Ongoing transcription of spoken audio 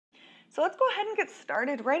So let's go ahead and get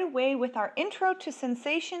started right away with our intro to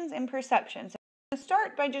sensations and perceptions. I'm going to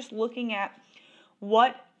start by just looking at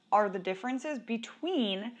what are the differences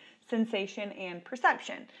between sensation and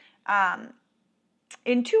perception.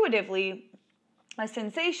 Intuitively, a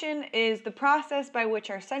sensation is the process by which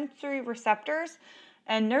our sensory receptors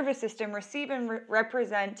and nervous system receive and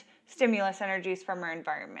represent stimulus energies from our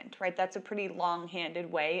environment, right? That's a pretty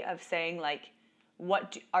long-handed way of saying, like,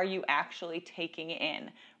 what are you actually taking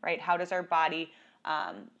in, right? How does our body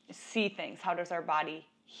see things? How does our body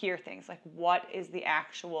hear things? Like, what is the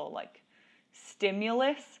actual, like,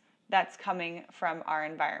 stimulus that's coming from our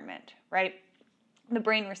environment, right? The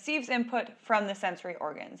brain receives input from the sensory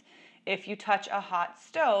organs. If you touch a hot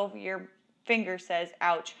stove, your finger says,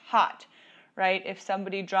 ouch, hot, right? If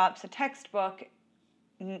somebody drops a textbook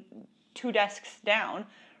 2 desks down,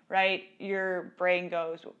 right, your brain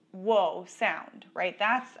goes, whoa, sound, right?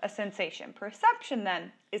 That's a sensation. Perception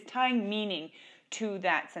then is tying meaning to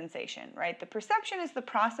that sensation, right? The perception is the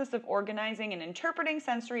process of organizing and interpreting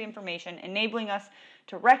sensory information, enabling us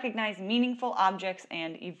to recognize meaningful objects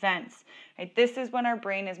and events, right? This is when our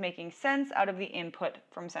brain is making sense out of the input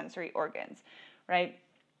from sensory organs, right?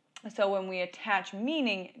 So when we attach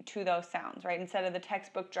meaning to those sounds, right, instead of the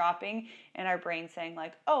textbook dropping and our brain saying,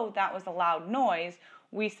 like, oh, that was a loud noise,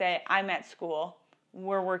 we say, I'm at school,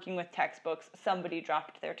 we're working with textbooks, somebody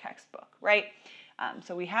dropped their textbook, right?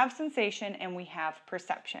 So we have sensation and we have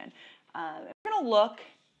perception. We're going to look,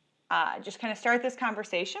 just kind of start this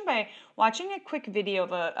conversation by watching a quick video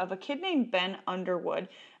of a kid named Ben Underwood,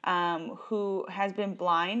 who has been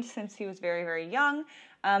blind since he was very, very young,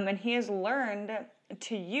 and he has learned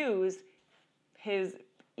to use his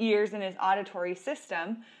ears and his auditory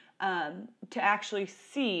system to actually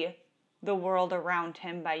see the world around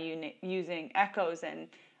him by using echoes and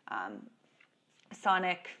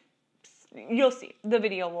sonic. You'll see, the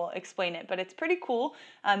video will explain it, but it's pretty cool,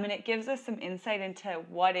 and it gives us some insight into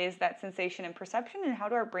what is that sensation and perception and how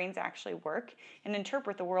do our brains actually work and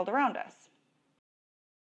interpret the world around us.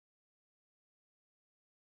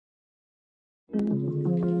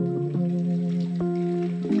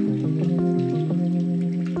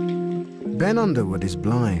 Ben Underwood is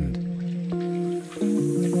blind.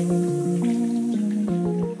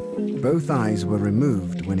 Both eyes were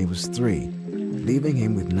removed when he was 3, leaving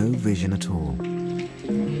him with no vision at all.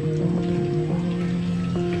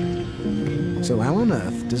 So how on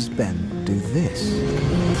earth does Ben do this?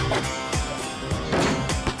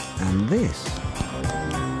 And this?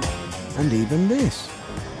 And even this?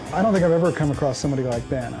 I don't think I've ever come across somebody like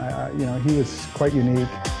Ben. You know, he was quite unique.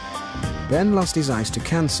 Ben lost his eyes to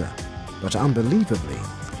cancer, but unbelievably,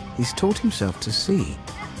 he's taught himself to see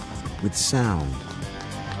with sound.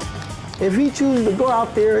 If he chooses to go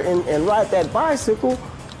out there and ride that bicycle,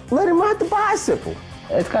 let him ride the bicycle.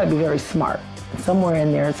 It's got to be very smart. Somewhere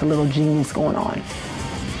in there, it's a little genius going on.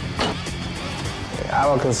 I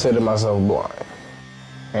don't consider myself blind.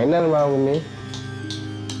 Ain't nothing wrong with me.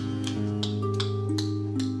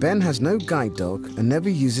 Ben has no guide dog and never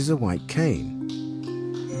uses a white cane.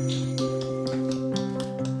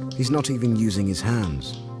 He's not even using his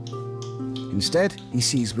hands. Instead, he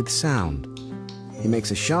sees with sound. He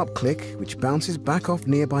makes a sharp click which bounces back off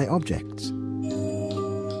nearby objects.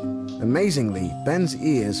 Amazingly, Ben's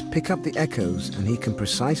ears pick up the echoes and he can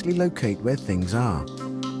precisely locate where things are.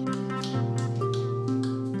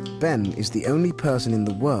 Ben is the only person in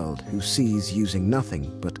the world who sees using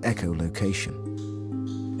nothing but echolocation.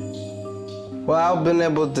 Well, I've been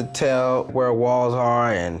able to tell where walls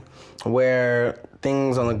are and where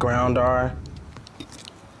things on the ground are.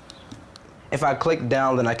 If I click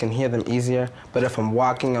down, then I can hear them easier. But if I'm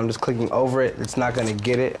walking, I'm just clicking over it, it's not gonna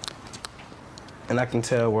get it. And I can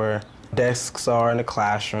tell where desks are in the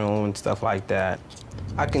classroom and stuff like that.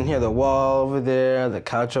 I can hear the wall over there, the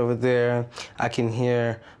couch over there. I can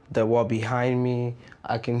hear the wall behind me.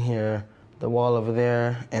 I can hear the wall over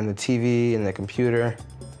there and the TV and the computer.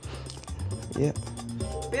 Yeah.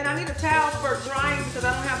 Ben, I need a towel for drying because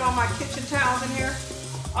I don't have all my kitchen towels in here.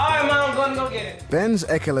 All right, Mom, I'm going to go get it. Ben's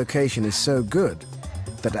echolocation is so good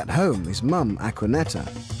that at home his mum, Aquanetta,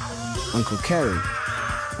 Uncle Kerry,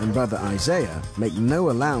 and brother Isaiah make no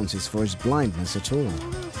allowances for his blindness at all.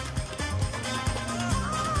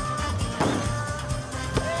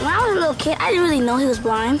 When I was a little kid, I didn't really know he was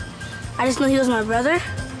blind. I just knew he was my brother.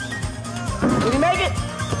 Did he make it?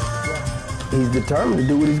 He's determined to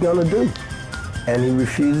do what he's going to do. And he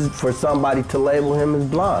refuses for somebody to label him as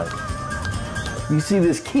blind. You see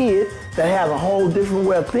this kid that has a whole different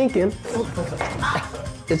way of thinking.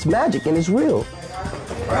 It's magic and it's real.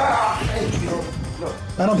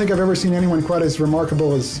 I don't think I've ever seen anyone quite as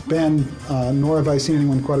remarkable as Ben, nor have I seen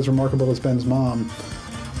anyone quite as remarkable as Ben's mom.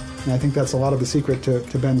 And I think that's a lot of the secret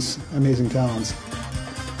to Ben's amazing talents.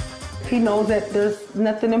 He knows that there's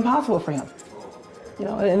nothing impossible for him, you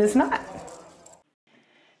know, and it's not.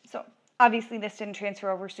 So obviously this didn't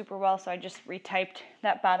transfer over super well, so I just retyped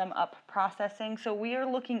that bottom-up processing. So we are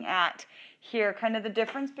looking at here kind of the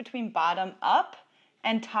difference between bottom-up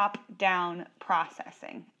and top-down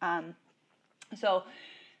processing. So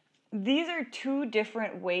these are two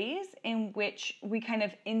different ways in which we kind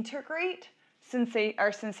of integrate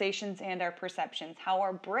our sensations and our perceptions, how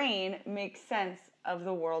our brain makes sense of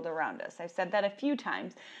the world around us. I've said that a few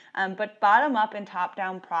times, but bottom-up and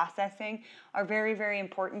top-down processing are very, very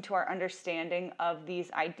important to our understanding of these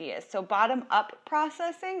ideas. So bottom-up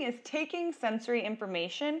processing is taking sensory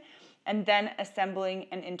information and then assembling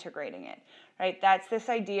and integrating it, right? That's this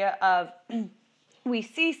idea of we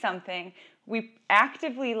see something, we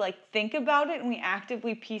actively think about it, and we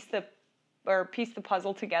actively piece the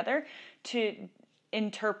puzzle together to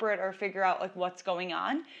interpret or figure out what's going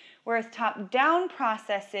on. Whereas top-down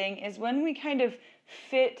processing is when we kind of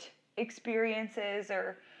fit experiences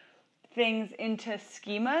or things into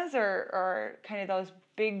schemas or kind of those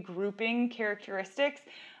big grouping characteristics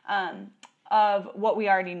of what we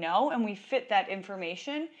already know, and we fit that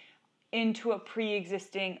information into a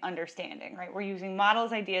pre-existing understanding, right? We're using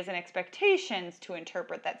models, ideas, and expectations to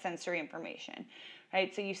interpret that sensory information,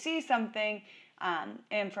 right? So you see something,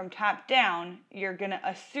 and from top down, you're gonna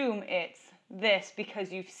assume it's this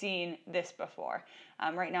because you've seen this before.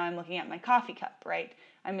 Right now I'm looking at my coffee cup, right?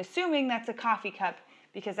 I'm assuming that's a coffee cup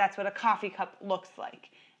because that's what a coffee cup looks like.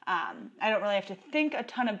 I don't really have to think a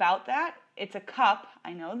ton about that. It's a cup,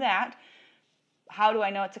 I know that. How do I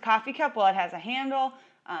know it's a coffee cup? Well, it has a handle,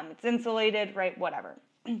 it's insulated, right, whatever.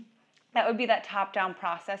 That would be that top-down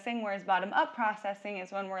processing, whereas bottom-up processing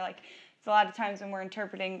is when we're it's a lot of times when we're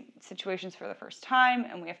interpreting situations for the first time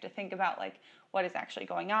and we have to think about what is actually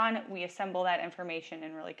going on. We assemble that information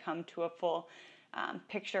and really come to a full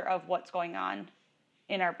picture of what's going on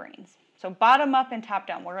in our brains. So bottom-up and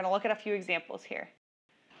top-down. We're going to look at a few examples here.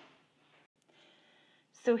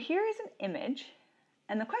 So here is an image,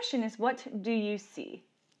 and the question is, what do you see?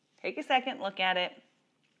 Take a second, look at it.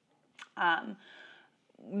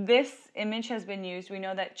 This image has been used. We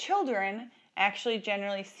know that children actually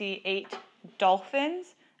generally see 8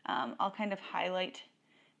 dolphins. I'll kind of highlight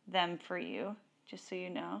them for you, just so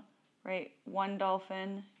you know, right? 1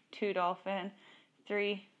 dolphin, 2 dolphin,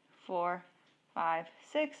 3, 4, 5,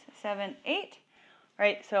 6, 7, 8,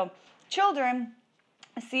 right? So children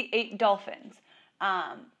see 8 dolphins.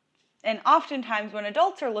 And oftentimes when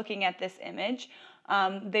adults are looking at this image,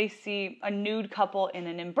 they see a nude couple in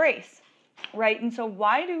an embrace, right? And so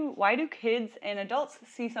why do kids and adults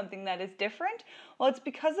see something that is different? Well, it's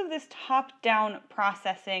because of this top-down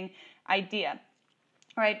processing idea,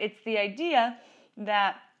 right? It's the idea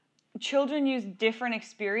that children use different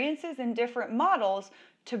experiences and different models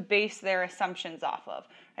to base their assumptions off of,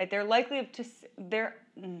 right? They are likely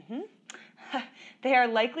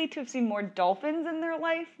to have seen more dolphins in their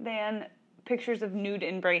life than pictures of nude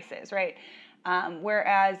embraces, right?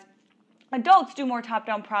 Whereas adults do more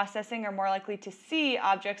top-down processing, are more likely to see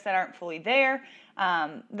objects that aren't fully there.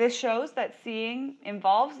 This shows that seeing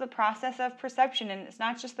involves the process of perception, and it's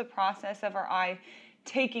not just the process of our eye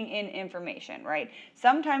taking in information, right?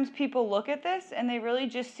 Sometimes people look at this and they really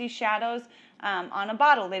just see shadows on a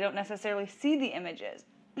bottle. They don't necessarily see the images,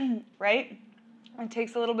 right? It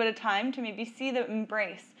takes a little bit of time to maybe see the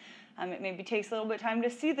embrace. It maybe takes a little bit of time to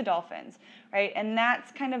see the dolphins, right? And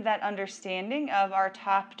that's kind of that understanding of our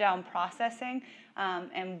top-down processing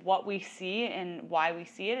and what we see and why we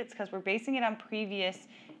see it. It's because we're basing it on previous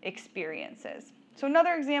experiences. So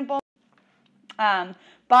another example,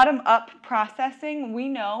 bottom-up processing, we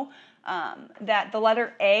know that the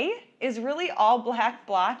letter A is really all black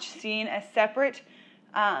blotch seen as separate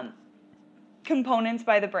components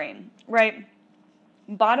by the brain, right?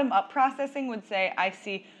 Bottom-up processing would say, I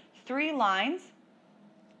see 3 lines.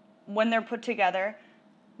 When they're put together,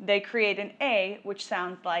 they create an A, which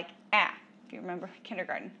sounds like ah, if you remember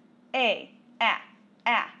kindergarten. A, ah,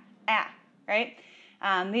 right?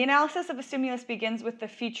 The analysis of a stimulus begins with the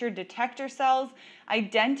feature detector cells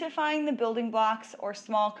identifying the building blocks or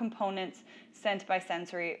small components sent by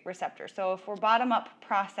sensory receptors. So if we're bottom-up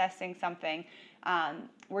processing something,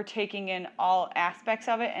 we're taking in all aspects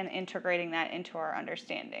of it and integrating that into our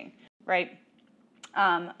understanding, right?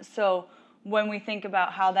 So when we think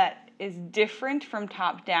about how that is different from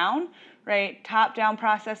top-down, right? Top-down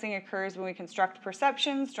processing occurs when we construct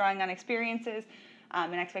perceptions, drawing on experiences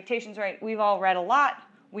and expectations, right? We've all read a lot.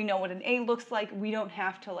 we know what an A looks like. We don't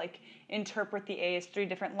have to like interpret the A as 3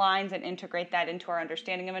 different lines and integrate that into our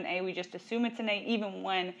understanding of an A. We just assume it's an A even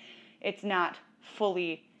when it's not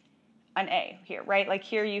fully an A here, right? Like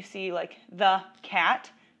here you see like the cat.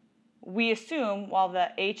 We assume while the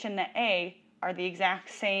H and the A are the exact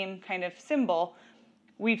same kind of symbol,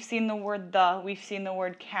 we've seen the word the, we've seen the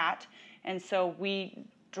word cat, and so we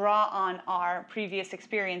draw on our previous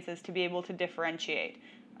experiences to be able to differentiate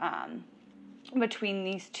between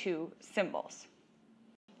these two symbols.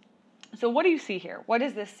 So what do you see here? What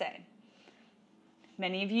does this say?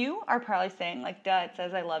 Many of you are probably saying, like, duh, it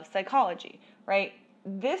says I love psychology, right?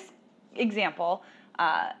 This example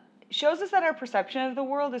shows us that our perception of the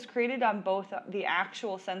world is created on both the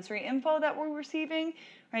actual sensory info that we're receiving,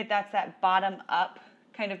 right? That's that bottom-up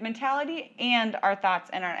kind of mentality, and our thoughts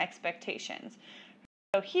and our expectations.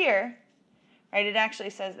 So here, right, it actually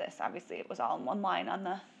says this. Obviously, it was all in one line on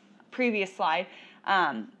the previous slide,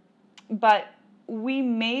 but we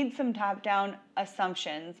made some top-down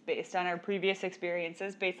assumptions based on our previous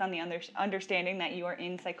experiences, based on the understanding that you are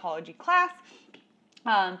in psychology class,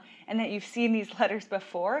 and that you've seen these letters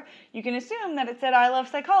before. You can assume that it said, I love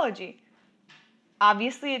psychology.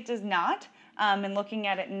 Obviously, it does not. And looking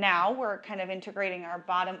at it now, we're kind of integrating our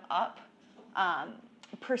bottom-up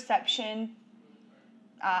perception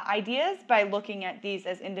ideas by looking at these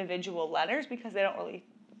as individual letters because they don't really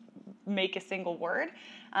make a single word.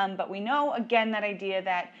 But we know, again, that idea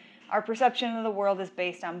that our perception of the world is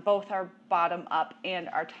based on both our bottom-up and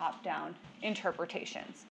our top-down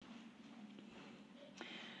interpretations.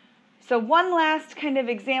 So one last kind of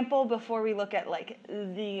example before we look at like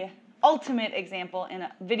the ultimate example in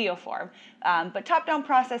a video form. But top-down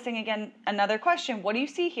processing, again, another question. What do you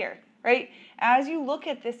see here, right? As you look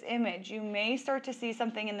at this image, you may start to see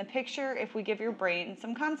something in the picture if we give your brain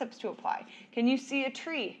some concepts to apply. Can you see a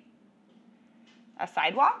tree? A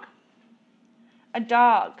sidewalk? A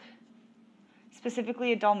dog?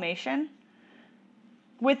 Specifically a Dalmatian?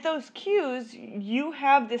 With those cues, you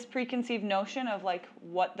have this preconceived notion of like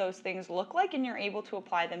what those things look like, and you're able to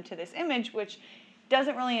apply them to this image, which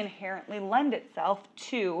doesn't really inherently lend itself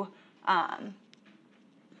to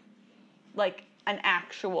like an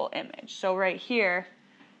actual image. So right here,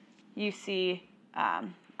 you see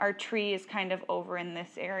our tree is kind of over in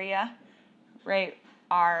this area, right?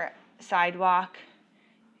 Our sidewalk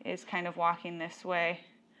is kind of walking this way.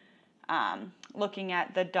 Looking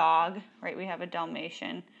at the dog, right, we have a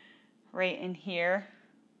Dalmatian right in here.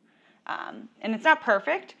 And it's not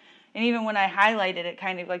perfect. And even when I highlight it, it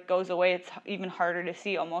kind of like goes away. It's even harder to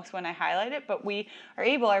see almost when I highlight it. But we are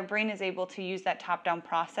able, our brain is able to use that top-down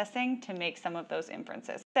processing to make some of those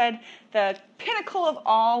inferences. Said the pinnacle of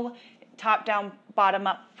all top-down,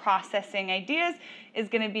 bottom-up processing ideas is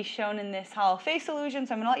going to be shown in this hollow face illusion.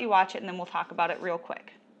 So I'm going to let you watch it and then we'll talk about it real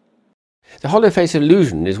quick. The hollow face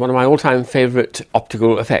illusion is one of my all-time favourite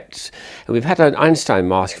optical effects. And we've had an Einstein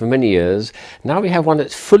mask for many years. Now we have one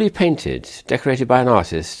that's fully painted, decorated by an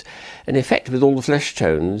artist. An effect with all the flesh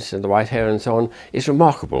tones and the white hair and so on is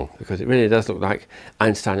remarkable because it really does look like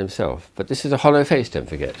Einstein himself. But this is a hollow face, don't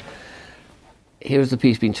forget. Here's the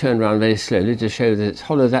piece being turned around very slowly to show that it's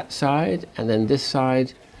hollow that side, and then this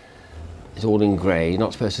side is all in grey. You're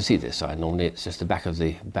not supposed to see this side. Normally it's just the back of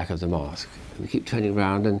the mask. We keep turning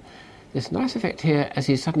around, and this nice effect here as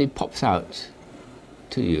he suddenly pops out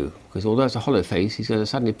to you, because although it's a hollow face, he's going to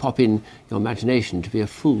suddenly pop in your imagination to be a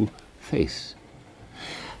full face.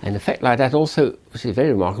 An effect like that also, which is very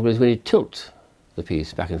remarkable, is when you tilt the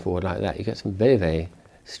piece back and forward like that, you get some very, very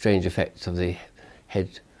strange effects of the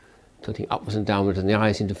head tilting upwards and downwards, and the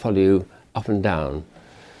eyes seem to follow you up and down.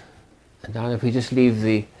 And now if we just leave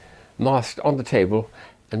the mask on the table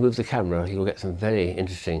and move the camera, you'll get some very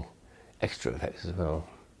interesting extra effects as well.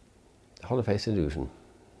 Hollow face illusion.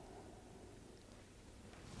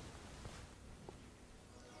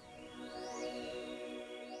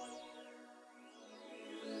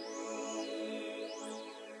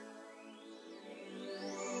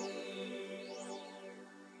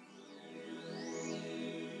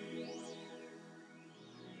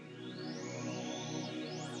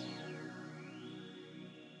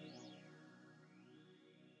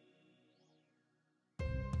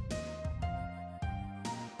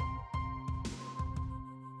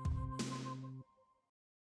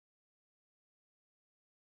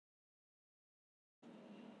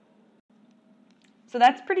 So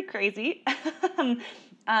that's pretty crazy.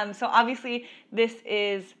 So obviously this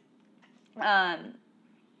is our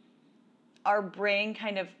brain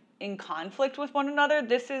kind of in conflict with one another.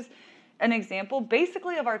 This is an example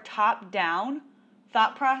basically of our top-down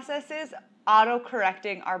thought processes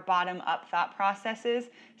auto-correcting our bottom-up thought processes,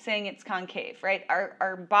 saying it's concave, right?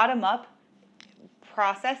 Our bottom-up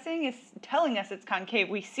processing is telling us it's concave.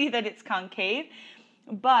 We see that it's concave,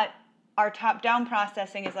 but our top-down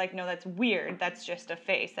processing is like, no, that's weird. That's just a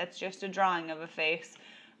face. That's just a drawing of a face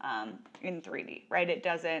in 3D, right?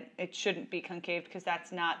 It shouldn't be concave because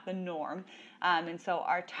that's not the norm. And so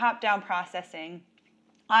our top-down processing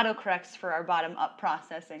autocorrects for our bottom-up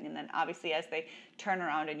processing, and then obviously as they turn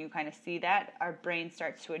around and you kind of see that, our brain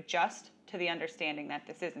starts to adjust to the understanding that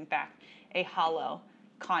this is in fact a hollow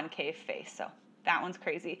concave face. So that one's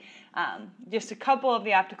crazy. Just a couple of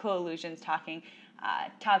the optical illusions talking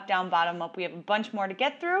top-down, bottom-up. We have a bunch more to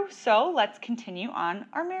get through, so let's continue on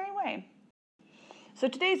our merry way. So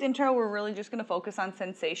today's intro, we're really just going to focus on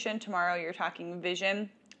sensation. Tomorrow you're talking vision,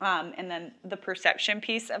 and then the perception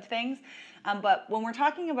piece of things. But when we're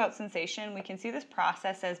talking about sensation, we can see this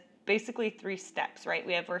process as basically 3 steps, right?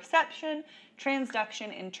 We have reception,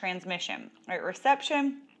 transduction, and transmission. Right?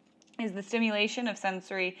 Reception is the stimulation of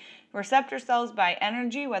sensory receptor cells by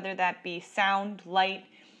energy, whether that be sound, light,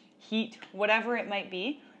 heat, whatever it might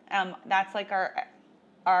be. That's like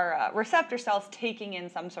our receptor cells taking in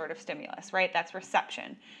some sort of stimulus, right? That's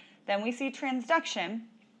reception. Then we see transduction,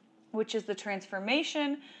 which is the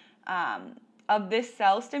transformation of this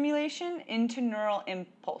cell stimulation into neural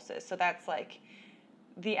impulses. So that's like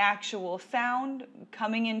the actual sound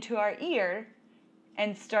coming into our ear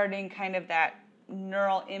and starting kind of that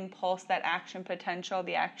neural impulse, that action potential,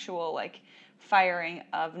 the actual like firing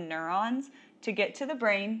of neurons to get to the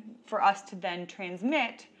brain for us to then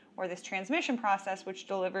transmit, or this transmission process which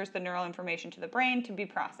delivers the neural information to the brain to be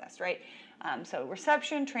processed, right? So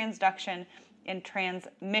reception, transduction, and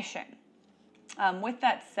transmission. With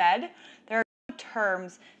that said, there are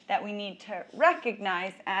terms that we need to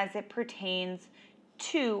recognize as it pertains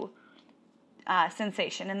to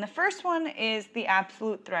sensation. And the first one is the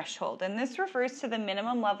absolute threshold. And this refers to the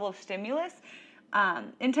minimum level of stimulus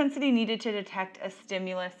intensity needed to detect a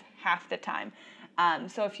stimulus half the time.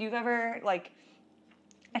 So if you've ever, like,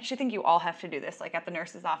 actually I think you all have to do this, like at the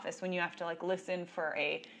nurse's office when you have to like listen for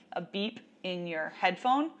a beep in your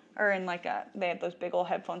headphone, or in like they have those big old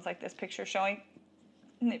headphones like this picture showing,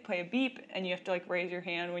 and they play a beep and you have to like raise your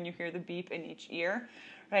hand when you hear the beep in each ear,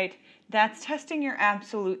 right? That's testing your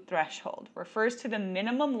absolute threshold. Refers to the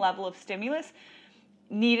minimum level of stimulus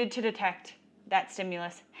needed to detect that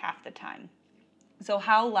stimulus half the time. So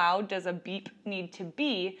how loud does a beep need to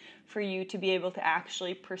be for you to be able to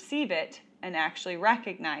actually perceive it and actually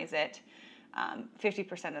recognize it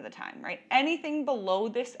 50% of the time, right? Anything below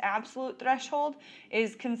this absolute threshold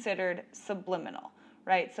is considered subliminal,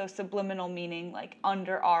 right? So subliminal meaning like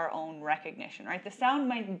under our own recognition, right? The sound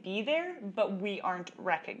might be there, but we aren't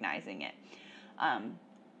recognizing it.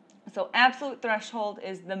 So absolute threshold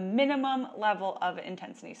is the minimum level of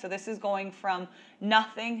intensity. So this is going from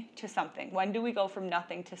nothing to something. When do we go from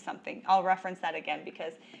nothing to something? I'll reference that again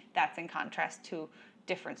because that's in contrast to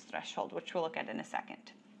difference threshold, which we'll look at in a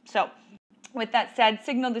second. So with that said,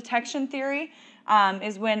 signal detection theory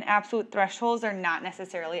is when absolute thresholds are not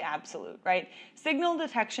necessarily absolute, right? Signal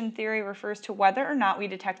detection theory refers to whether or not we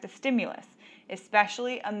detect a stimulus,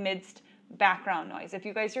 especially amidst background noise. If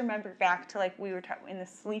you guys remember back to like we were in the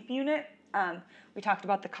sleep unit, we talked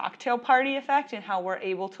about the cocktail party effect and how we're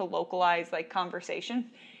able to localize like conversations.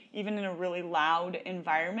 Even in a really loud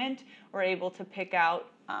environment, we're able to pick out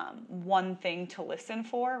one thing to listen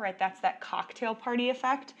for, right? That's that cocktail party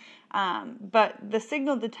effect. But the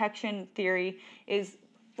signal detection theory is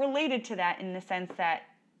related to that in the sense that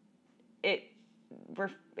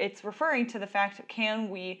it's referring to the fact that can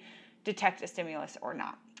we detect a stimulus or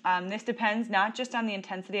not. This depends not just on the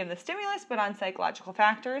intensity of the stimulus, but on psychological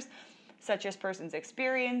factors such as person's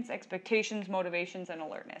experience, expectations, motivations, and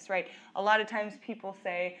alertness, right? A lot of times people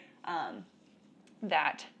say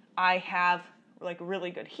that I have like really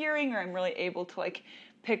good hearing, or I'm really able to like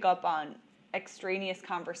pick up on extraneous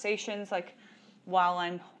conversations, like while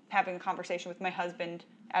I'm having a conversation with my husband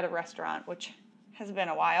at a restaurant, which has been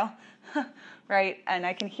a while, right? And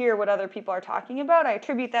I can hear what other people are talking about. I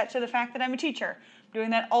attribute that to the fact that I'm a teacher. I'm doing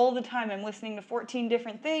that all the time. I'm listening to 14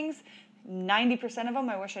 different things. 90% of them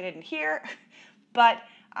I wish I didn't hear. But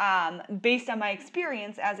based on my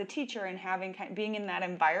experience as a teacher and being in that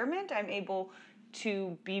environment, I'm able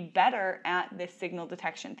to be better at this signal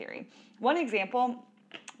detection theory. One example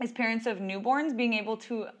is parents of newborns being able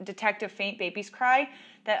to detect a faint baby's cry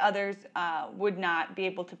that others would not be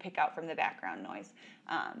able to pick out from the background noise.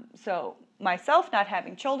 So myself, not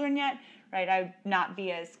having children yet, right? I'd not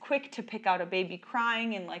be as quick to pick out a baby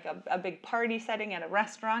crying in like a big party setting at a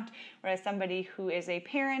restaurant, whereas somebody who is a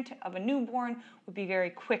parent of a newborn would be very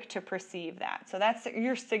quick to perceive that. So that's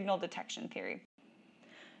your signal detection theory.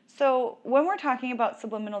 So when we're talking about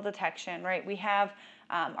subliminal detection, right, we have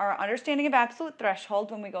our understanding of absolute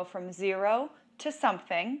threshold when we go from 0 to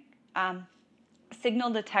something.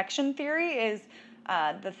 Signal detection theory is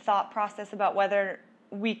the thought process about whether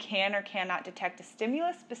we can or cannot detect a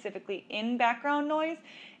stimulus, specifically in background noise.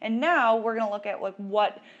 And now we're going to look at like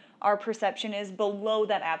what our perception is below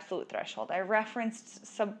that absolute threshold. I referenced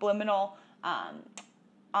subliminal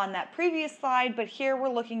on that previous slide, but here we're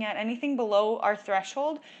looking at anything below our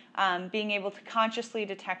threshold, being able to consciously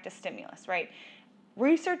detect a stimulus, right?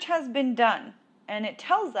 Research has been done, and it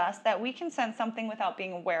tells us that we can sense something without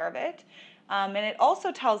being aware of it. And it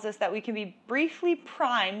also tells us that we can be briefly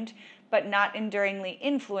primed but not enduringly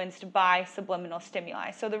influenced by subliminal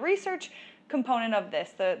stimuli. So the research component of this,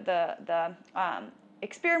 the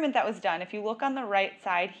experiment that was done, if you look on the right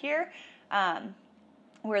side here,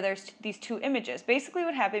 where there's these two images, basically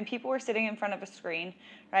what happened, people were sitting in front of a screen,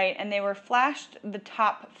 right, and they were flashed the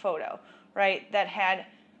top photo, right, that had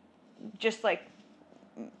just like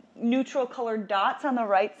neutral colored dots on the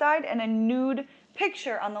right side and a nude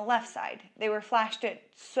picture on the left side. They were flashed it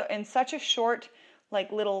in such a short,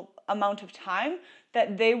 like little amount of time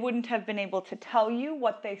that they wouldn't have been able to tell you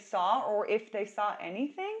what they saw or if they saw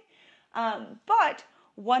anything. But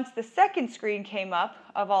once the second screen came up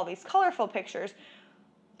of all these colorful pictures,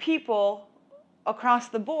 people across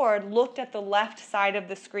the board looked at the left side of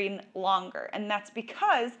the screen longer. And that's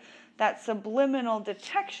because that subliminal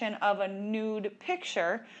detection of a nude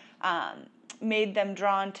picture made them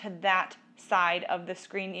drawn to that side of the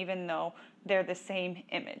screen, even though they're the same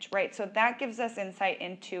image, right? So that gives us insight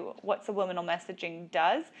into what subliminal messaging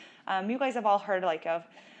does. You guys have all heard of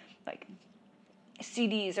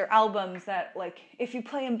CDs or albums that, like, if you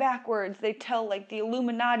play them backwards, they tell like the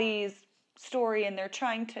Illuminati's story and they're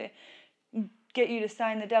trying to get you to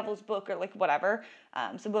sign the devil's book or like whatever.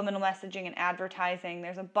 Subliminal messaging and advertising.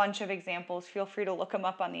 There's a bunch of examples. Feel free to look them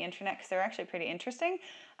up on the internet because they're actually pretty interesting.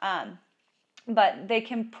 But they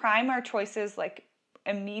can prime our choices like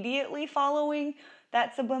immediately following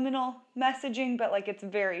that subliminal messaging, but like it's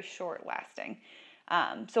very short lasting.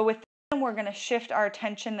 So with them, we're going to shift our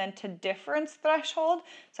attention then to difference threshold.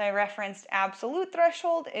 So I referenced absolute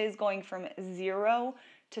threshold is going from 0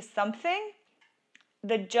 to something.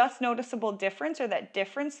 The just noticeable difference, or that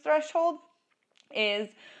difference threshold, is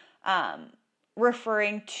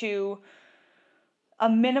referring to a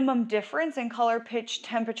minimum difference in color, pitch,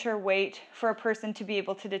 temperature, weight for a person to be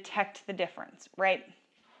able to detect the difference, right?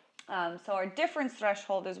 So our difference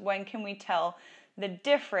threshold is when can we tell the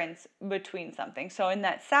difference between something. So in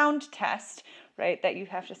that sound test, right, that you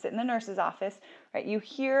have to sit in the nurse's office, right, you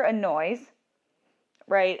hear a noise,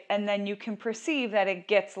 right, and then you can perceive that it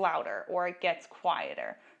gets louder or it gets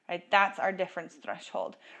quieter, right? That's our difference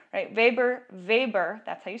threshold, right? Weber,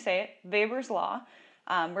 that's how you say it, Weber's law,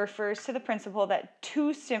 refers to the principle that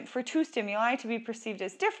for two stimuli to be perceived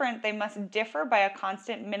as different, they must differ by a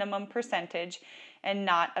constant minimum percentage and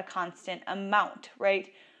not a constant amount,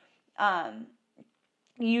 right?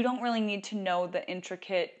 You don't really need to know the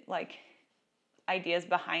intricate ideas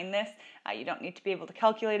behind this. You don't need to be able to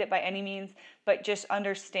calculate it by any means, but just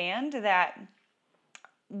understand that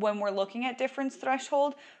when we're looking at difference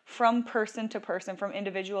threshold from person to person, from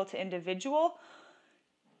individual to individual,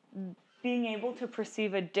 being able to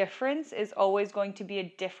perceive a difference is always going to be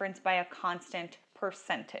a difference by a constant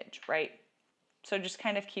percentage, right? So just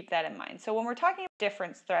kind of keep that in mind. So when we're talking about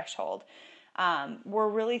difference threshold, we're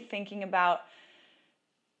really thinking about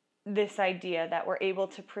this idea that we're able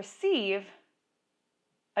to perceive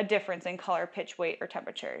a difference in color, pitch, weight, or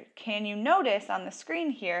temperature. Can you notice on the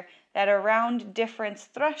screen here that around difference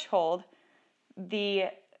threshold,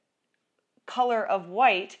 the color of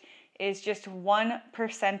white is just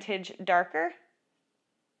 1% darker?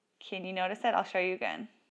 Can you notice that? I'll show you again.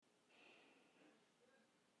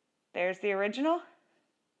 There's the original.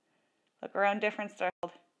 Look around difference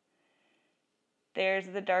threshold. There's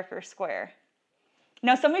the darker square.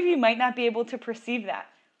 Now, some of you might not be able to perceive that.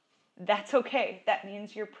 That's okay. That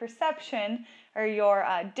means your perception or your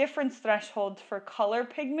difference threshold for color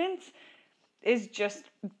pigments is just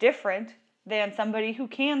different than somebody who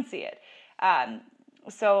can see it.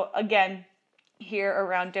 So again, here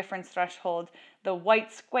around difference threshold, the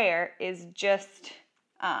white square is just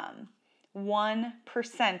 1%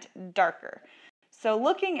 darker. So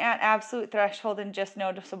looking at absolute threshold and just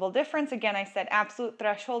noticeable difference, again, I said absolute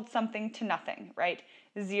threshold, something to nothing, right?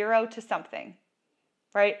 0 to something,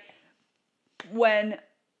 right? When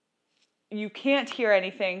you can't hear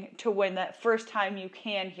anything to when that first time you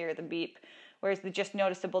can hear the beep. Whereas the just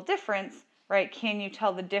noticeable difference, right? Can you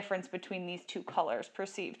tell the difference between these two colors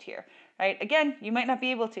perceived here, right? Again, you might not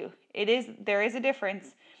be able to. There is a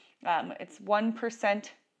difference. It's 1%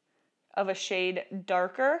 of a shade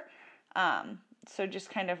darker. So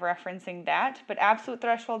just kind of referencing that. But absolute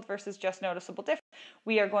threshold versus just noticeable difference.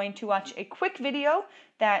 We are going to watch a quick video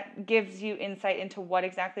that gives you insight into what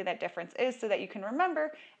exactly that difference is so that you can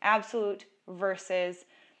remember absolute versus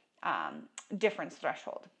difference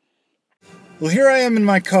threshold. Well, here I am in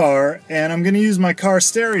my car, and I'm going to use my car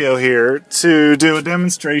stereo here to do a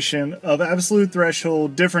demonstration of absolute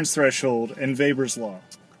threshold, difference threshold, and Weber's law.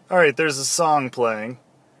 Alright, there's a song playing,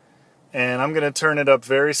 and I'm going to turn it up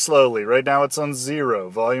very slowly. Right now it's on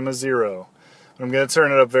 0, volume of 0. I'm going to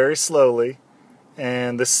turn it up very slowly,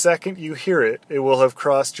 and the second you hear it, it will have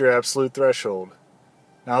crossed your absolute threshold.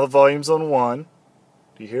 Now the volume's on 1.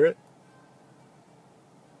 Do you hear it?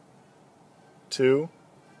 2.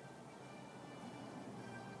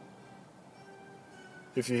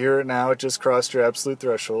 If you hear it now, it just crossed your absolute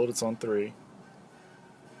threshold. It's on 3.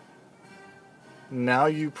 Now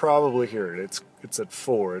you probably hear it. It's at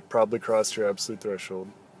 4. It probably crossed your absolute threshold.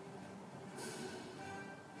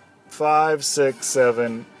 5, 6,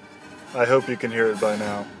 7. I hope you can hear it by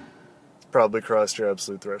now. It's probably crossed your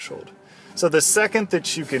absolute threshold. So the second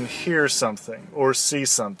that you can hear something, or see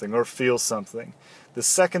something, or feel something, the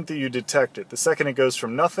second that you detect it, the second it goes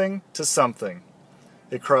from nothing to something,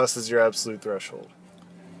 it crosses your absolute threshold.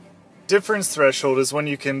 Difference threshold is when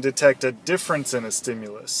you can detect a difference in a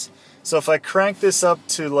stimulus. So if I crank this up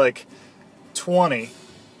to like 20,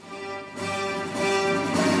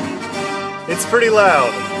 it's pretty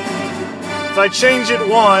loud. If I change it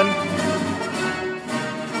 1,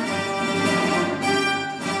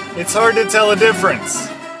 it's hard to tell a difference.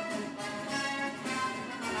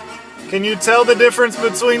 Can you tell the difference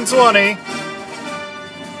between 20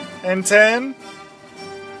 and 10?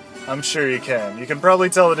 I'm sure you can. You can probably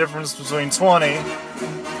tell the difference between 20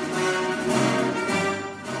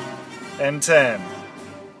 and 10.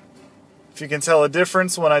 If you can tell a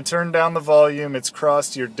difference when I turn down the volume, it's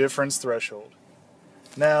crossed your difference threshold.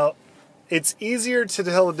 Now, it's easier to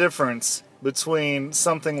tell a difference between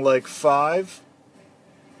something like 5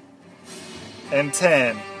 and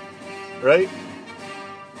 10, right?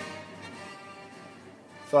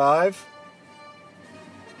 5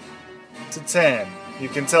 to 10. You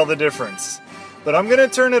can tell the difference. But I'm going to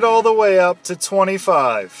turn it all the way up to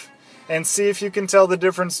 25 and see if you can tell the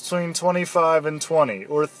difference between 25 and 20.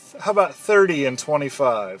 Or how about 30 and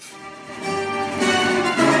 25?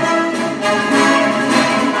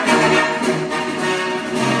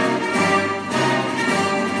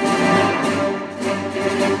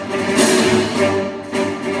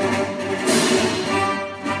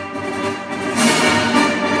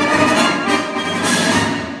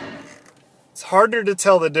 Harder to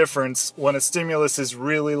tell the difference when a stimulus is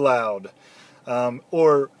really loud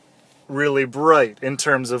or really bright in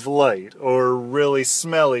terms of light or really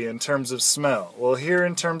smelly in terms of smell. Well, here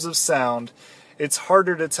in terms of sound, it's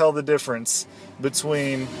harder to tell the difference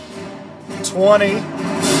between 20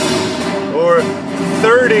 or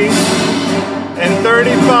 30 and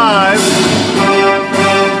 35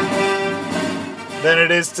 than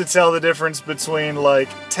it is to tell the difference between like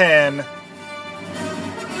 10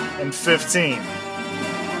 and 15.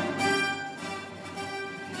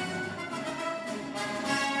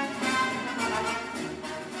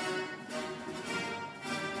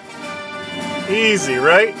 Easy,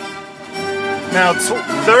 right? Now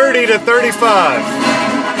 30 to 35.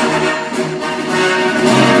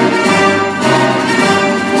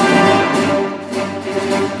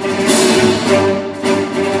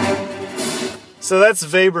 So that's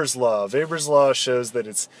Weber's law. Weber's law shows that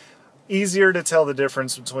it's easier to tell the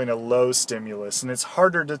difference between a low stimulus, and it's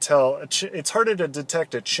harder to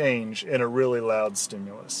detect a change in a really loud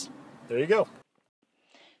stimulus. There you go.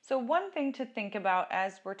 So one thing to think about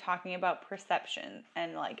as we're talking about perception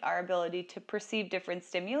and like our ability to perceive different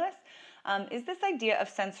stimulus is this idea of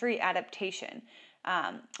sensory adaptation.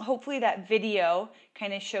 Hopefully that video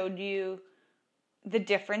kind of showed you the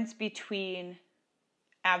difference between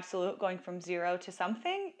absolute going from 0 to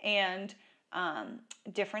something and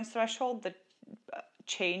difference threshold, the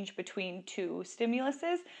change between two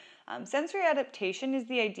stimuluses. Sensory adaptation is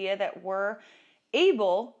the idea that we're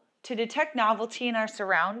able to detect novelty in our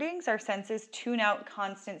surroundings. Our senses tune out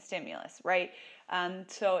constant stimulus, right?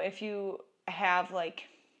 So if you have like,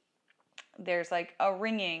 there's like a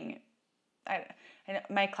ringing,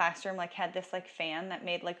 my classroom like had this like fan that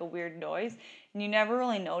made like a weird noise, and you never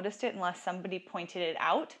really noticed it unless somebody pointed it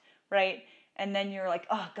out, right? and then you're like,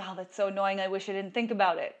 oh God, that's so annoying, I wish I didn't think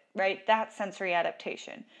about it, right? That's sensory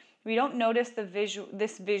adaptation. We don't notice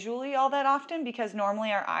this visually all that often because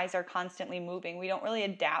normally our eyes are constantly moving. We don't really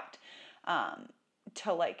adapt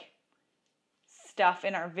to like stuff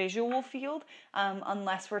in our visual field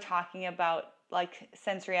unless we're talking about like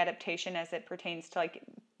sensory adaptation as it pertains to like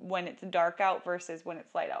when it's dark out versus when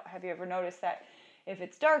it's light out. Have you ever noticed that if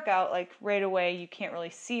it's dark out, like right away you can't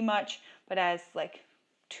really see much, but as like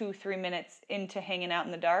 2-3 minutes into hanging out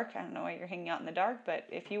in the dark, I don't know why you're hanging out in the dark, but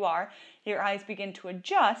if you are, your eyes begin to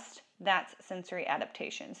adjust. That's sensory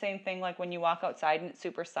adaptation. Same thing like when you walk outside and it's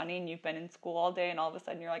super sunny and you've been in school all day and all of a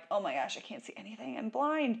sudden you're like, oh my gosh, I can't see anything, I'm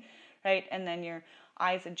blind, right? And then your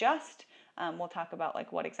eyes adjust. We'll talk about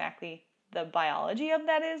like what exactly the biology of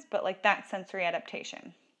that is, but like that's sensory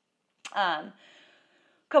adaptation.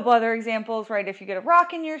 Couple other examples, right? If you get a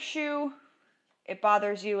rock in your shoe, it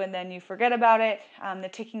bothers you and then you forget about it. The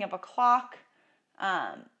ticking of a clock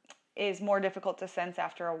is more difficult to sense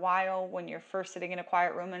after a while. When you're first sitting in a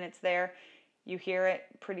quiet room and it's there, you hear it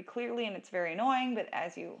pretty clearly and it's very annoying, but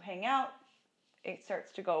as you hang out, it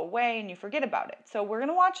starts to go away and you forget about it. So we're going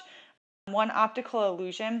to watch one optical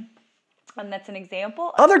illusion, and that's an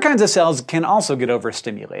example. Other kinds of cells can also get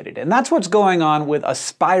overstimulated, and that's what's going on with a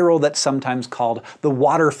spiral that's sometimes called the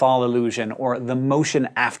waterfall illusion or the motion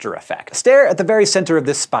after effect. Stare at the very center of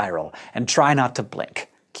this spiral and try not to blink.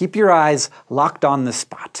 Keep your eyes locked on the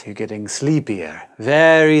spot. You're getting sleepier,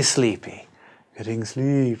 very sleepy. Getting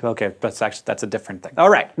sleep. Okay, that's a different thing. All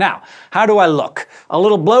right, now, how do I look? A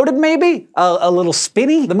little bloated maybe? A little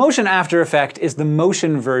spinny? The motion after effect is the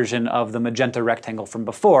motion version of the magenta rectangle from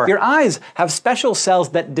before. Your eyes have special cells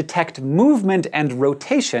that detect movement and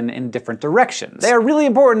rotation in different directions. They are really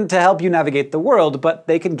important to help you navigate the world, but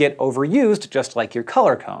they can get overused just like your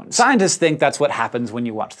color cones. Scientists think that's what happens when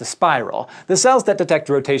you watch the spiral. The cells that detect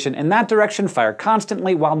rotation in that direction fire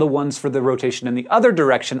constantly, while the ones for the rotation in the other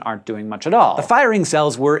direction aren't doing much at all. The firing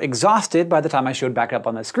cells were exhausted by the time I showed back up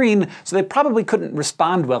on the screen, so they probably couldn't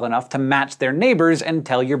respond well enough to match their neighbors and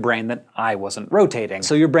tell your brain that I wasn't rotating.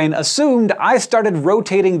 So your brain assumed I started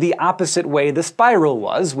rotating the opposite way the spiral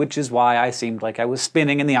was, which is why I seemed like I was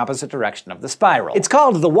spinning in the opposite direction of the spiral. It's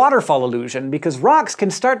called the waterfall illusion because rocks can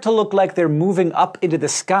start to look like they're moving up into the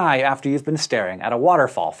sky after you've been staring at a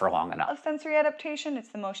waterfall for long enough. Of sensory adaptation, it's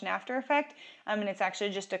the motion after effect. And it's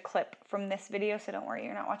actually just a clip from this video, so don't worry,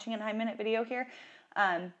 you're not watching a 9-minute video here.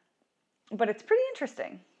 But it's pretty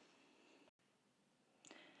interesting.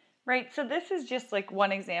 Right, so this is just like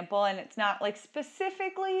one example, and it's not like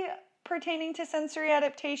specifically pertaining to sensory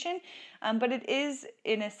adaptation, but it is,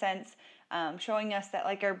 in a sense, showing us that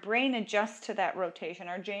like our brain adjusts to that rotation,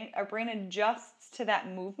 our brain adjusts to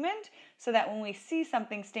that movement, so that when we see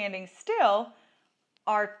something standing still,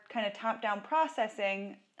 our kind of top-down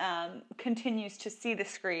processing continues to see the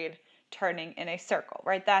screen turning in a circle,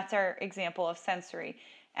 right? That's our example of sensory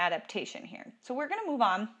adaptation here. So we're going to move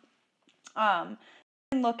on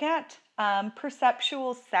and look at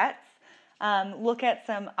perceptual sets, look at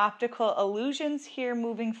some optical illusions here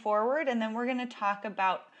moving forward, and then we're going to talk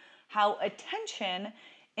about how attention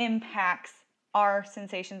impacts our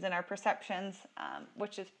sensations and our perceptions,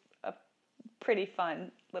 which is a pretty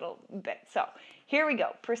fun little bit. So here we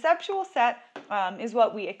go. Perceptual set is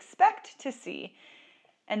what we expect to see,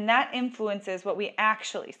 and that influences what we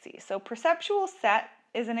actually see. So perceptual set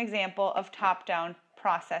is an example of top-down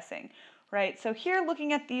processing, right? So here,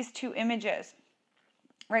 looking at these two images,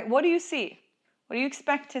 right, what do you see? What do you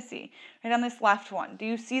expect to see? Right on this left one, do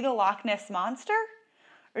you see the Loch Ness Monster,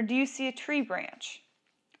 or do you see a tree branch?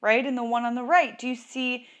 Right, and the one on the right, do you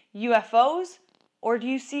see UFOs, or do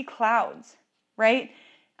you see clouds? Right?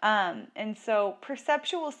 And so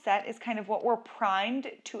perceptual set is kind of what we're primed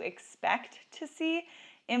to expect to see,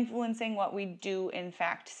 influencing what we do in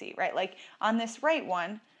fact see, right? Like on this right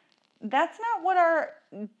one, that's not what our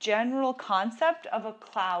general concept of a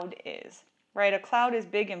cloud is, right? A cloud is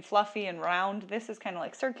big and fluffy and round. This is kind of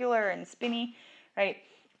like circular and spinny, right?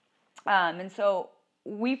 And so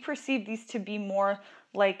we perceive these to be more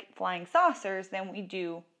like flying saucers than we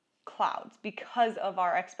do clouds because of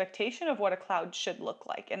our expectation of what a cloud should look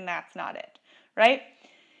like, and that's not it, right?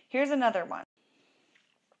 Here's another one.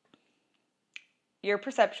 Your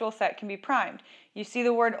perceptual set can be primed. You see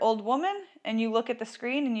the word old woman, and you look at the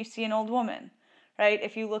screen and you see an old woman, right?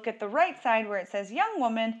 If you look at the right side where it says young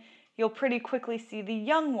woman, you'll pretty quickly see the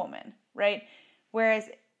young woman, right? Whereas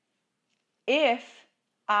if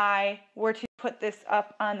I were to put this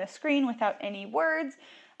up on the screen without any words,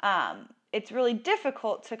 it's really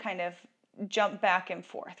difficult to kind of jump back and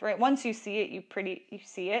forth, right? Once you see it, you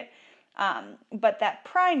see it. But that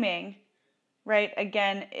priming right?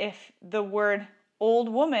 Again, if the word old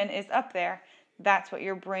woman is up there, that's what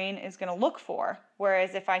your brain is going to look for.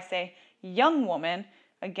 Whereas if I say young woman,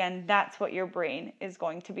 again, that's what your brain is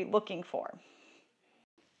going to be looking for.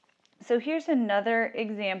 So here's another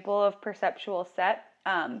example of perceptual set,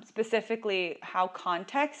 specifically how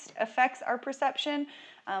context affects our perception.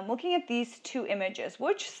 Looking at these two images,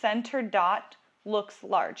 which center dot looks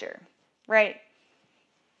larger, right?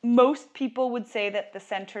 Most people would say that the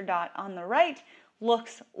center dot on the right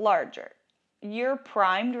looks larger. You're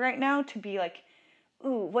primed right now to be like,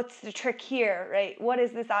 ooh, what's the trick here, right? What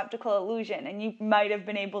is this optical illusion? And you might have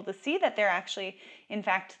been able to see that they're actually, in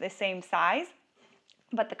fact, the same size.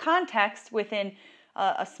 But the context within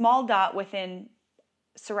a small dot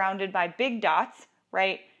surrounded by big dots,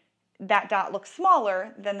 right? That dot looks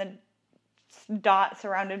smaller than the dot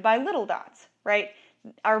surrounded by little dots, right?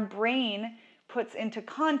 Our brain puts into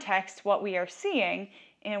context what we are seeing,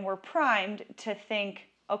 and we're primed to think,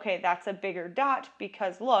 okay, that's a bigger dot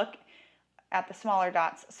because look at the smaller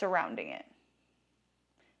dots surrounding it,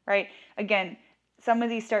 right? Again, some of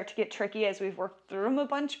these start to get tricky as we've worked through them a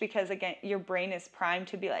bunch because, again, your brain is primed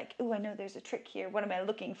to be like, oh, I know there's a trick here. What am I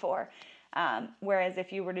looking for? Whereas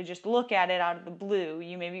if you were to just look at it out of the blue,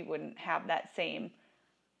 you maybe wouldn't have that same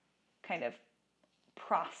kind of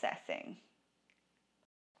processing.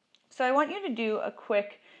 So I want you to do a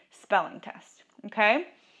quick spelling test, okay?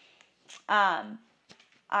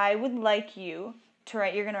 I would like you to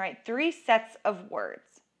write, you're going to write 3 sets of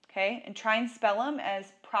words, okay? And try and spell them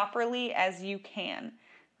as properly as you can,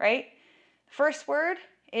 right? First word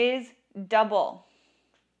is double.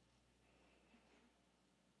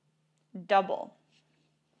 Double.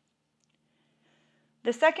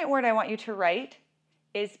 The second word I want you to write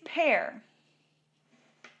is pair.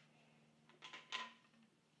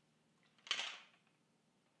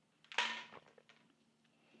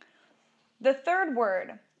 The third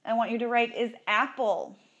word I want you to write is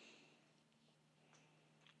apple.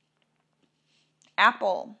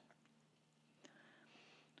 Apple.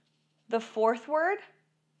 The fourth word,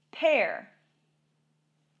 pear.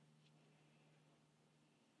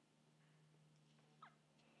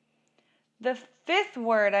 The fifth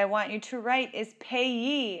word I want you to write is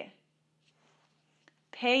payee.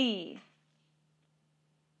 Payee.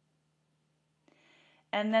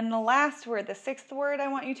 And then the last word, the sixth word I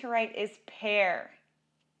want you to write is pair.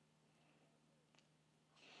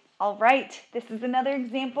 All right, this is another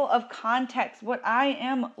example of context, what I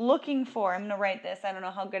am looking for. I'm going to write this. I don't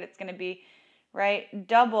know how good it's going to be, right?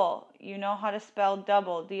 Double. You know how to spell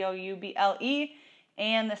double, D-O-U-B-L-E.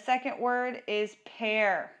 And the second word is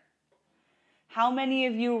pair. How many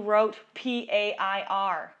of you wrote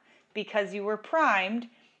P-A-I-R? Because you were primed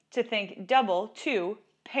to think double, 2,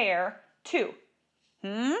 pair, 2.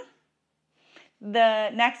 The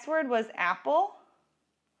next word was apple.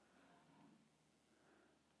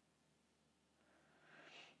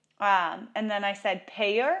 And then I said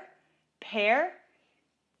payer, pair.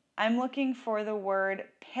 I'm looking for the word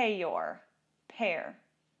payor, pair,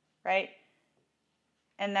 right?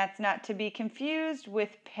 And that's not to be confused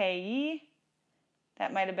with payee.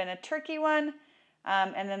 That might have been a tricky one.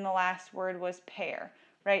 And then the last word was pair,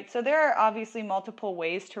 right? So there are obviously multiple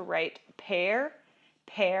ways to write pair.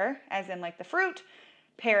 Pair as in like the fruit,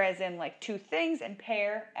 pair as in like 2 things, and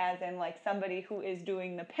pair as in like somebody who is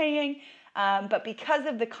doing the paying. But because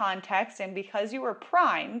of the context and because you were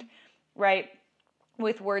primed, right,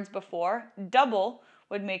 with words before, double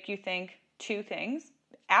would make you think 2 things.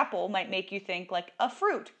 Apple might make you think like a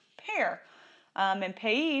fruit, pear. And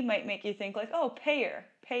payee might make you think like, oh, payer,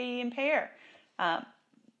 payee and payer.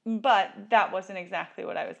 But that wasn't exactly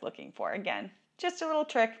what I was looking for. Again, just a little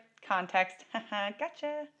trick, context.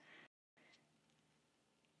 Gotcha.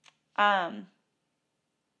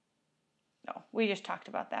 No, we just talked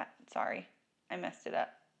about that. Sorry, I messed it up.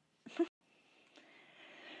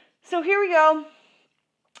 So here we go.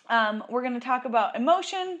 We're going to talk about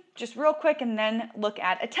emotion just real quick and then look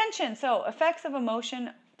at attention. So effects of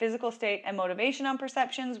emotion, physical state, and motivation on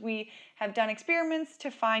perceptions. We have done experiments to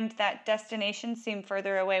find that destinations seem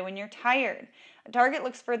further away when you're tired. A target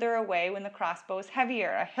looks further away when the crossbow is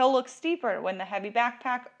heavier. A hill looks steeper when the heavy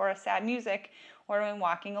backpack or a sad music or when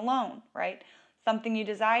walking alone, right? Something you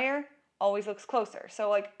desire always looks closer. So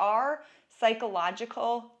like our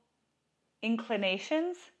psychological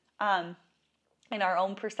inclinations in our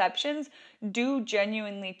own perceptions do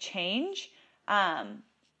genuinely change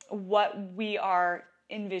what we are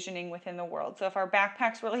envisioning within the world. So if our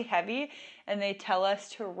backpack's really heavy and they tell us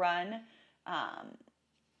to run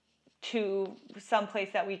to some place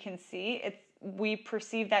that we can see, we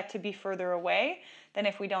perceive that to be further away than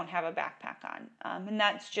if we don't have a backpack on. And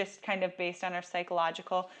that's just kind of based on our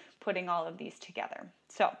psychological putting all of these together.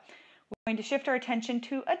 So we're going to shift our attention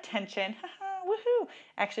to attention. Woohoo!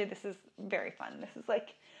 Actually, this is very fun. This is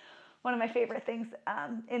like one of my favorite things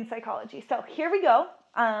in psychology. So here we go.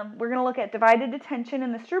 We're going to look at divided attention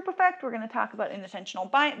and the Stroop effect. We're going to talk about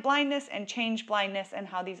inattentional blindness and change blindness and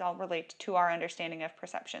how these all relate to our understanding of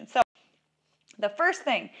perception. So the first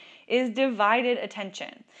thing is divided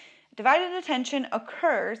attention. Divided attention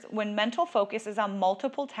occurs when mental focus is on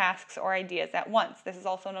multiple tasks or ideas at once. This is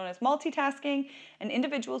also known as multitasking, and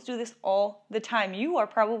individuals do this all the time. You are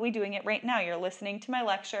probably doing it right now. You're listening to my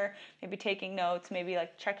lecture, maybe taking notes, maybe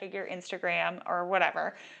like checking your Instagram or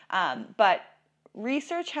whatever. But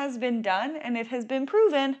research has been done, and it has been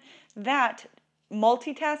proven that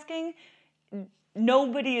multitasking,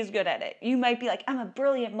 nobody is good at it. You might be like, I'm a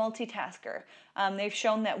brilliant multitasker. They've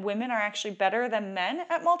shown that women are actually better than men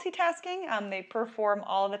at multitasking. They perform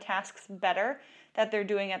all the tasks better that they're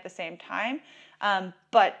doing at the same time,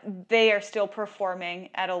 but they are still performing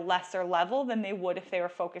at a lesser level than they would if they were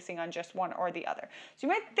focusing on just one or the other. So you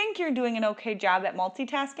might think you're doing an okay job at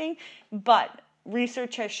multitasking, but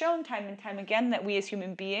research has shown time and time again that we as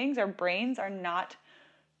human beings, our brains are not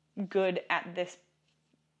good at this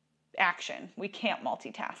action. We can't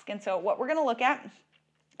multitask. And so what we're going to look at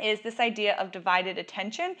is this idea of divided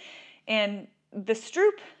attention, and the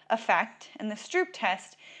Stroop effect and the Stroop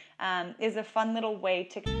test is a fun little way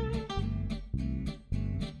to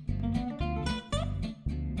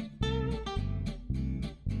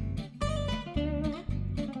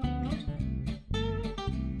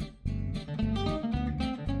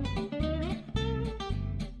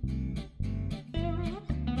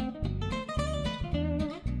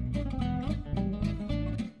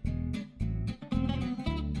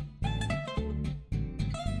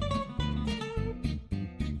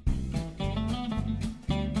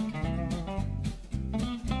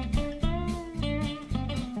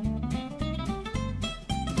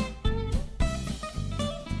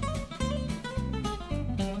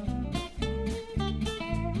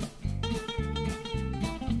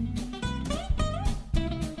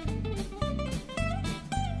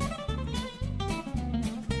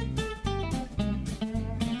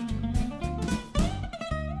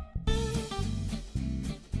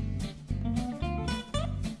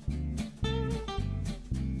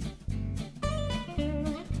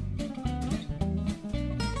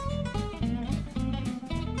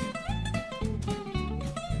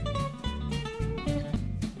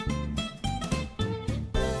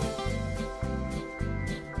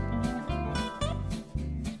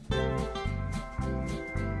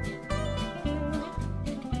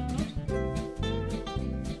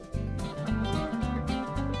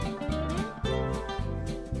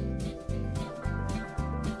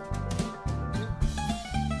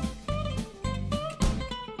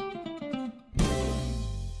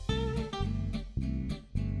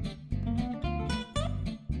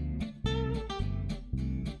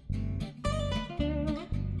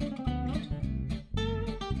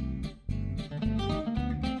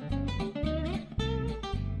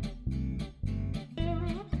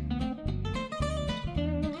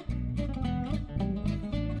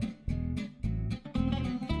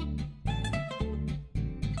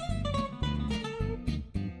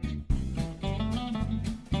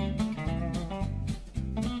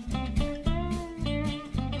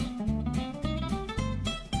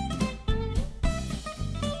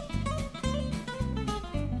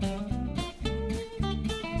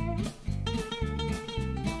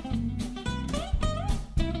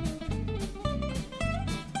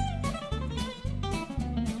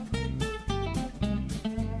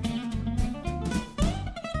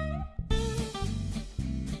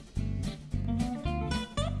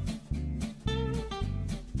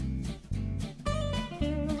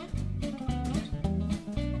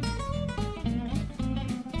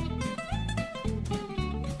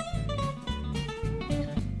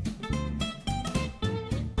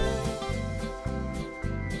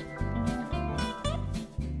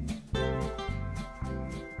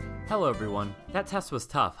Hello everyone. That test was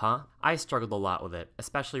tough, huh? I struggled a lot with it,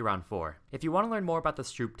 especially round 4. If you want to learn more about the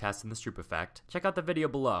Stroop test and the Stroop effect, check out the video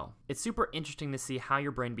below. It's super interesting to see how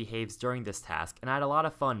your brain behaves during this task, and I had a lot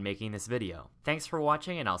of fun making this video. Thanks for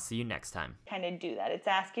watching, and I'll see you next time. Kind of do that. It's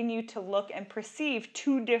asking you to look and perceive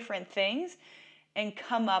two different things and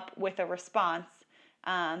come up with a response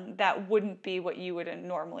that wouldn't be what you would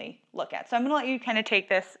normally look at. So I'm going to let you kind of take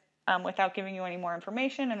this without giving you any more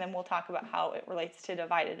information, and then we'll talk about how it relates to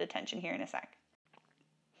divided attention here in a sec.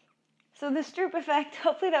 So the Stroop effect,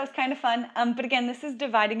 hopefully that was kind of fun. But again, this is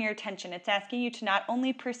dividing your attention. It's asking you to not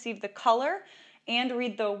only perceive the color and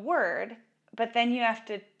read the word, but then you have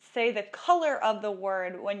to say the color of the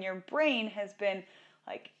word when your brain has been,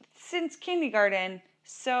 like, since kindergarten,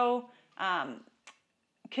 so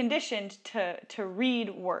conditioned to read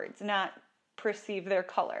words, not perceive their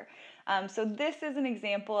color. So this is an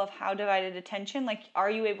example of how divided attention, like,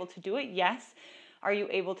 are you able to do it? Yes. Are you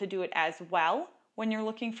able to do it as well when you're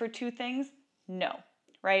looking for two things? No,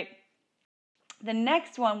 right? The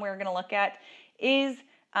next one we're going to look at is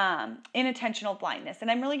inattentional blindness.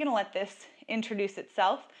 And I'm really going to let this introduce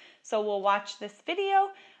itself. So we'll watch this video.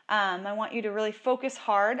 I want you to really focus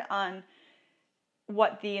hard on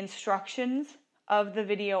what the instructions of the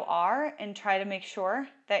video are and try to make sure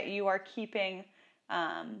that you are keeping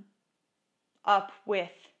up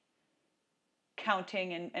with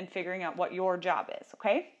counting and figuring out what your job is,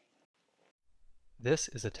 okay? This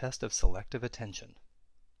is a test of selective attention.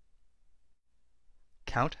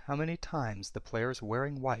 Count how many times the players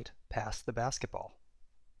wearing white pass the basketball.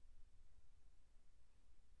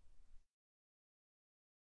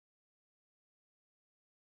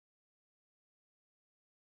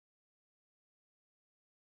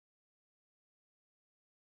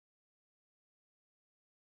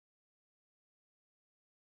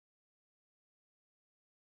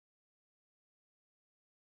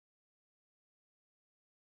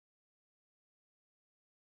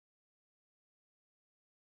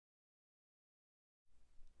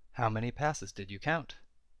 How many passes did you count?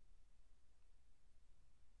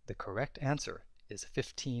 The correct answer is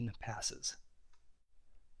 15 passes.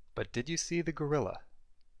 But did you see the gorilla?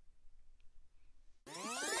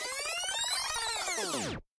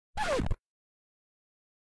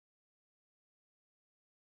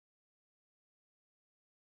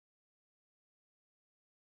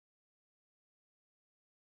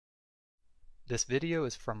 This video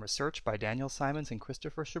is from research by Daniel Simons and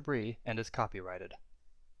Christopher Chabris and is copyrighted.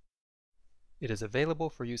 It is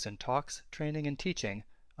available for use in talks, training, and teaching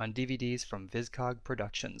on DVDs from VisCog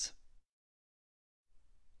Productions.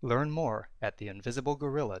 Learn more at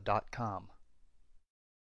theinvisiblegorilla.com.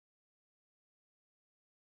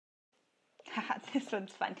 This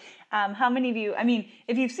one's fun. How many of you, I mean,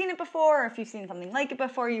 if you've seen it before, or if you've seen something like it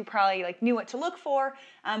before, you probably knew what to look for.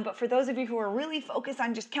 But for those of you who are really focused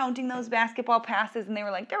on just counting those basketball passes, and they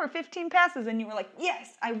were like, there were 15 passes, and you were like,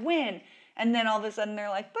 yes, I win. And then all of a sudden they're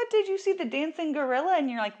like, but did you see the dancing gorilla? And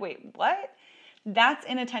you're like, wait, what? That's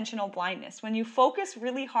inattentional blindness. When you focus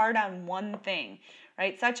really hard on one thing,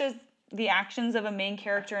 right, such as the actions of a main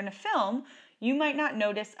character in a film, you might not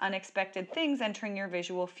notice unexpected things entering your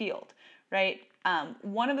visual field, right?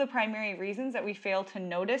 One of the primary reasons that we fail to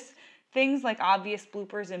notice things like obvious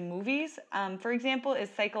bloopers in movies, for example, is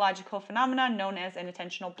psychological phenomenon known as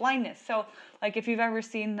inattentional blindness. So, like, if you've ever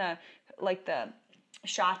seen the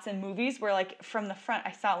shots in movies where, from the front,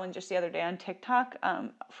 I saw one just the other day on TikTok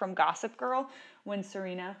from Gossip Girl, when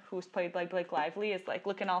Serena, who's played by Blake Lively, is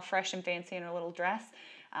looking all fresh and fancy in her little dress,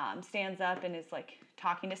 stands up and is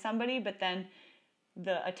talking to somebody, but then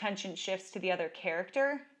the attention shifts to the other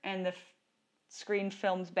character and the screen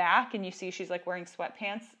films back and you see she's wearing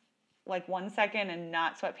sweatpants 1 second and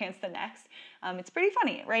not sweatpants the next. It's pretty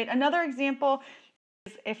funny, right? Another example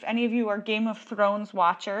is if any of you are Game of Thrones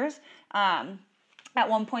watchers, at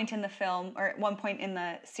one point in the film, or at one point in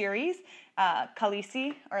the series,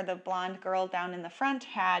 Khaleesi, or the blonde girl down in the front,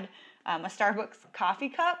 had a Starbucks coffee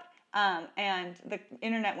cup, and the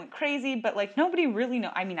internet went crazy, but nobody really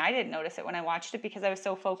I mean, I didn't notice it when I watched it because I was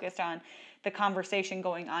so focused on the conversation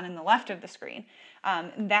going on in the left of the screen.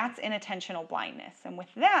 That's inattentional blindness. And with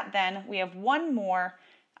that, then, we have one more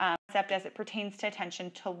concept as it pertains to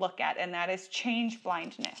attention to look at, and that is change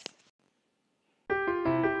blindness.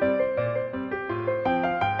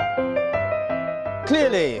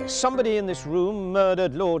 Clearly, somebody in this room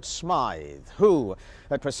murdered Lord Smythe, who,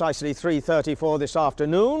 at precisely 3:34 this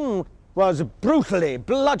afternoon, was brutally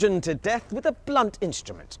bludgeoned to death with a blunt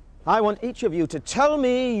instrument. I want each of you to tell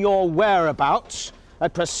me your whereabouts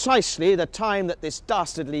at precisely the time that this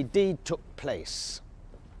dastardly deed took place.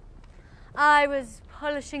 I was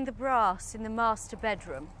polishing the brass in the master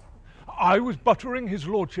bedroom. I was buttering his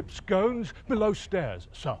lordship's scones below stairs,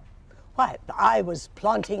 sir. Why, I was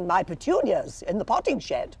planting my petunias in the potting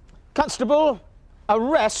shed. Constable,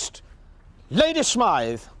 arrest Lady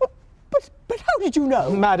Smythe. But how did you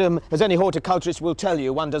know? Madam, as any horticulturist will tell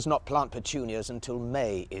you, one does not plant petunias until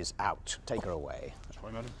May is out. Take her away. That's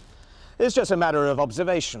right, madam. It's just a matter of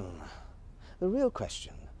observation. The real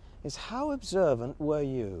question is, how observant were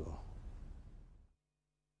you?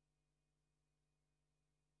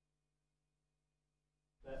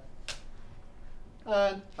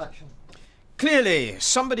 And action. Clearly,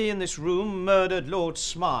 somebody in this room murdered Lord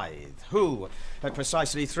Smythe, who, at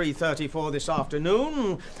precisely 3:34 this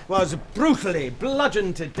afternoon, was brutally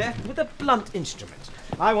bludgeoned to death with a blunt instrument.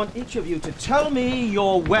 I want each of you to tell me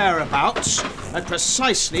your whereabouts at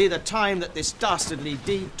precisely the time that this dastardly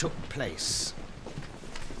deed took place.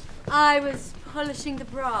 I was polishing the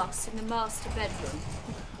brass in the master bedroom.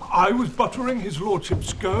 I was buttering his lordship's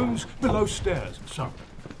scones below stairs, sir.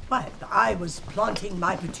 Well, I was planting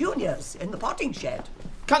my petunias in the potting shed.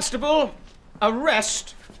 Constable,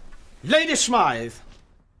 arrest Lady Smythe.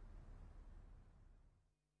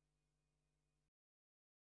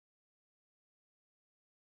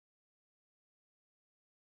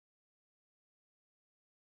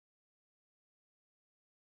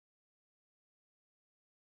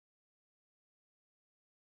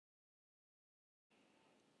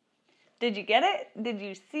 Did you get it? Did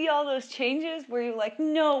you see all those changes? Were you like,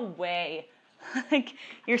 no way? Like,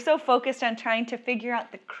 you're so focused on trying to figure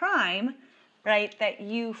out the crime, right, that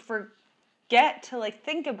you forget to like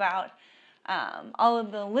think about all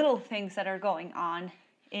of the little things that are going on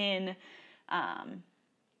in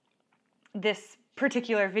this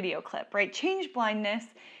particular video clip, right? Change blindness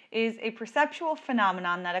is a perceptual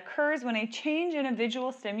phenomenon that occurs when a change in a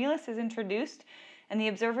visual stimulus is introduced and the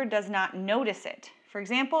observer does not notice it. For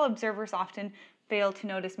example, observers often fail to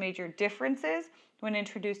notice major differences when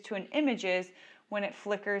introduced to an images when it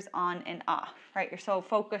flickers on and off, right? You're so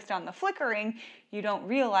focused on the flickering, you don't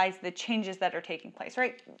realize the changes that are taking place,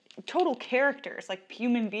 right? Total characters, like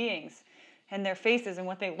human beings, and their faces and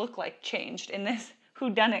what they look like changed in this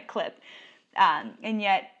whodunit clip. And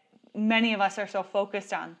yet, many of us are so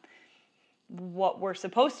focused on what we're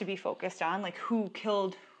supposed to be focused on, like who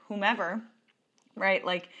killed whomever, right?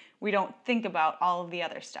 Like, we don't think about all of the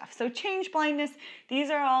other stuff. So change blindness,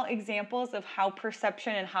 these are all examples of how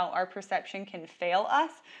perception and how our perception can fail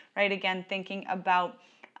us, right? Again, thinking about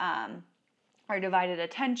our divided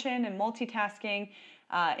attention and multitasking,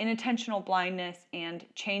 inattentional blindness, and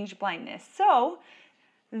change blindness. So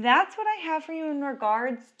that's what I have for you in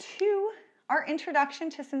regards to our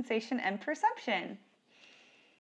introduction to sensation and perception.